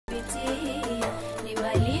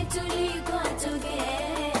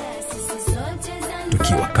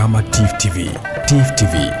Ukiwa kama TIFF TV. TIFF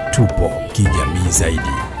TV, tupo kijamii zaidi.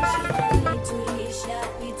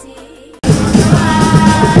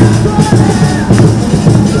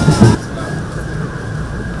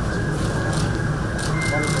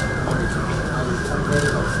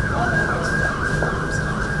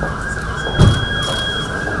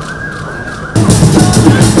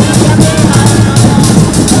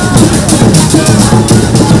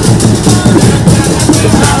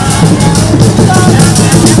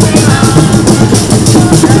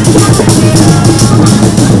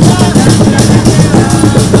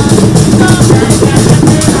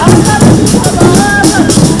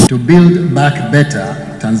 To build back better,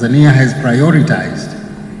 Tanzania has prioritized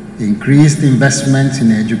increased investments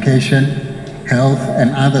in education, health,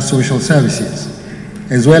 and other social services,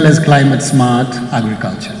 as well as climate-smart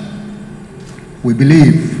agriculture. We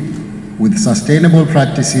believe with sustainable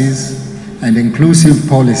practices and inclusive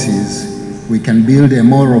policies, we can build a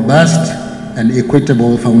more robust and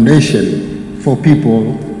equitable foundation for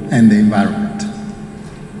people and the environment.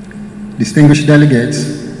 Distinguished delegates,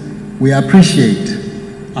 we appreciate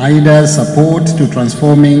AIDA's support to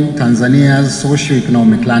transforming Tanzania's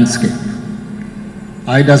socio-economic landscape.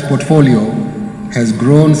 AIDA's portfolio has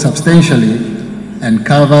grown substantially and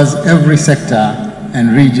covers every sector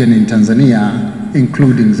and region in Tanzania,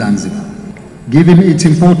 including Zanzibar. Given its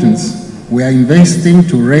importance, we are investing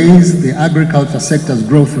to raise the agriculture sector's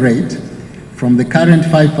growth rate from the current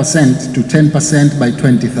 5% to 10% by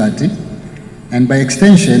 2030, and by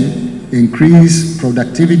extension, increase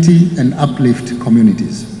productivity and uplift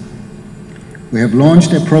communities. We have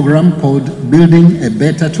launched a program called Building a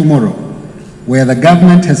Better Tomorrow, where the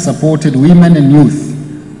government has supported women and youth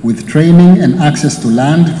with training and access to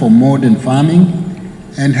land for modern farming,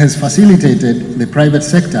 and has facilitated the private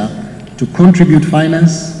sector to contribute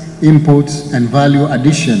finance, inputs, and value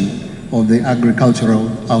addition of the agricultural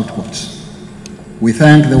outputs. We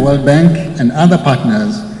thank the World Bank and other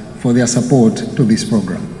partners for their support to this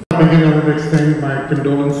program. I want to extend my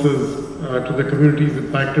condolences to the communities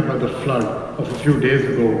impacted by the flood of a few days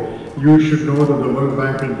ago. You should know that the World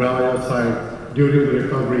Bank will be by your side during the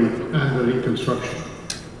recovery and the reconstruction.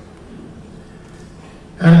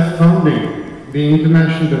 At founding, the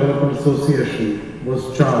International Development Association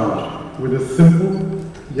was charged with a simple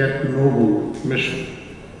yet noble mission: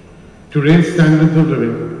 to raise standards of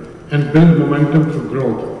living and build momentum for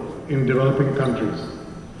growth in developing countries.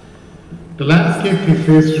 The landscape we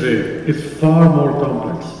face today is far more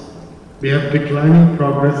complex. We have declining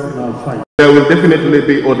progress in our fight. I will definitely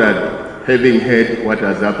be ordered, having heard what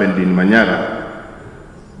has happened in Manyara.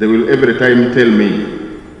 They will every time tell me,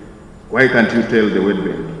 why can't you tell the World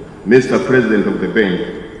Bank? Mr. President of the bank,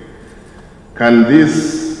 can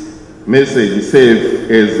this message serve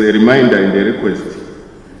as a reminder and a request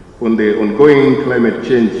on the ongoing climate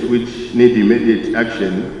change which need immediate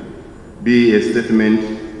action, be a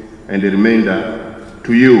statement and a reminder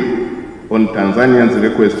to you on Tanzanians'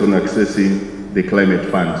 request on accessing the climate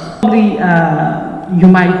funds? Probably you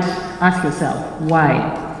might ask yourself,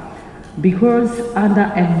 why? Because under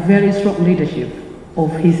a very strong leadership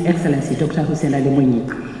of His Excellency Dr. Hussein Ali Mwinyi,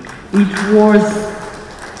 it was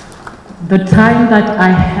the time that I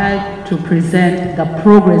had to present the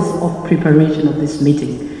progress of preparation of this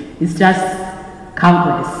meeting. It's just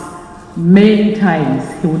countless. Many times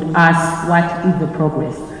he would ask, what is the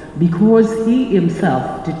progress? Because he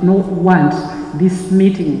himself did not want this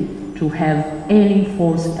meeting to have any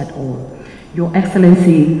force at all. Your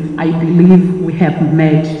Excellency, I believe we have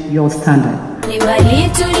met your standard.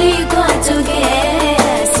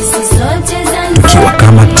 Ukiwa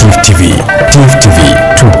kama TIFF TV. TIFF TV,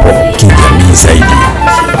 tupo kijamii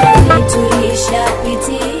zaidi.